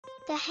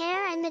The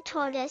Hare and the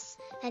Tortoise,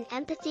 an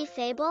empathy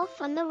fable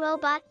from the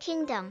Robot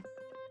Kingdom.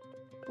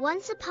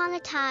 Once upon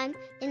a time,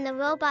 in the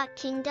Robot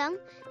Kingdom,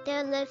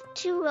 there lived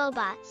two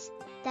robots,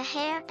 the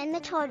Hare and the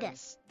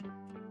Tortoise.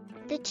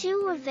 The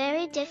two were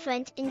very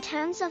different in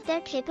terms of their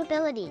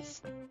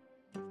capabilities.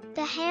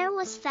 The Hare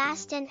was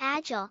fast and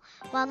agile,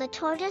 while the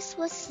Tortoise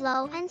was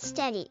slow and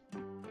steady.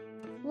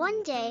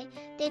 One day,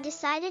 they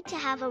decided to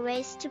have a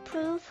race to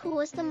prove who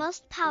was the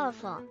most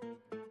powerful.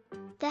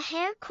 The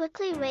Hare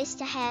quickly raced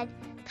ahead,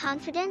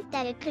 confident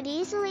that it could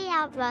easily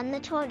outrun the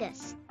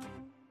Tortoise.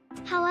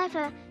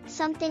 However,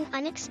 something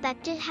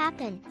unexpected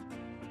happened.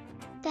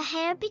 The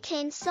Hare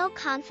became so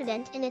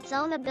confident in its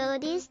own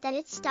abilities that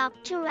it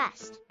stopped to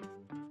rest.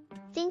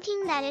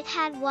 Thinking that it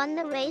had won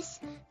the race,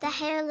 the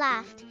Hare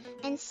laughed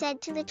and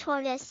said to the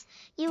Tortoise,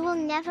 "You will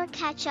never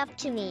catch up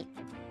to me."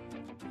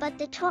 But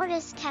the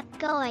Tortoise kept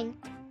going.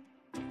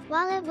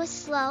 While it was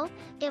slow,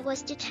 it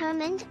was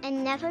determined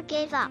and never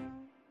gave up.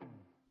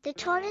 The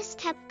Tortoise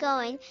kept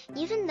going,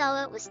 even though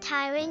it was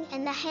tiring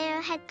and the Hare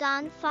had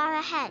gone far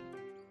ahead.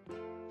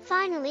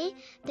 Finally,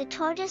 the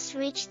Tortoise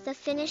reached the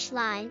finish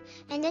line,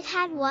 and it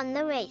had won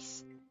the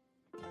race.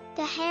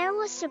 The Hare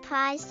was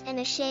surprised and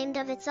ashamed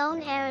of its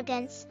own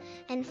arrogance,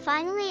 and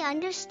finally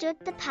understood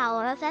the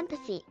power of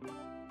empathy.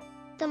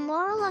 The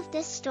moral of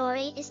this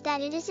story is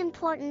that it is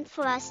important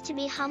for us to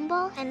be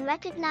humble and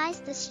recognize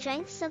the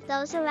strengths of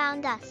those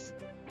around us.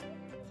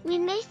 We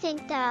may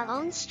think that our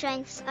own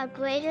strengths are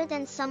greater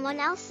than someone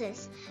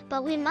else's,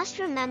 but we must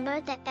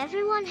remember that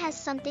everyone has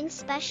something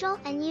special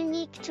and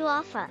unique to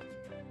offer.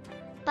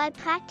 By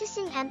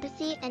practicing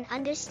empathy and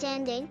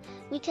understanding,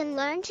 we can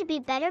learn to be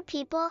better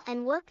people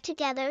and work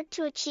together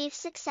to achieve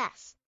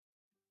success.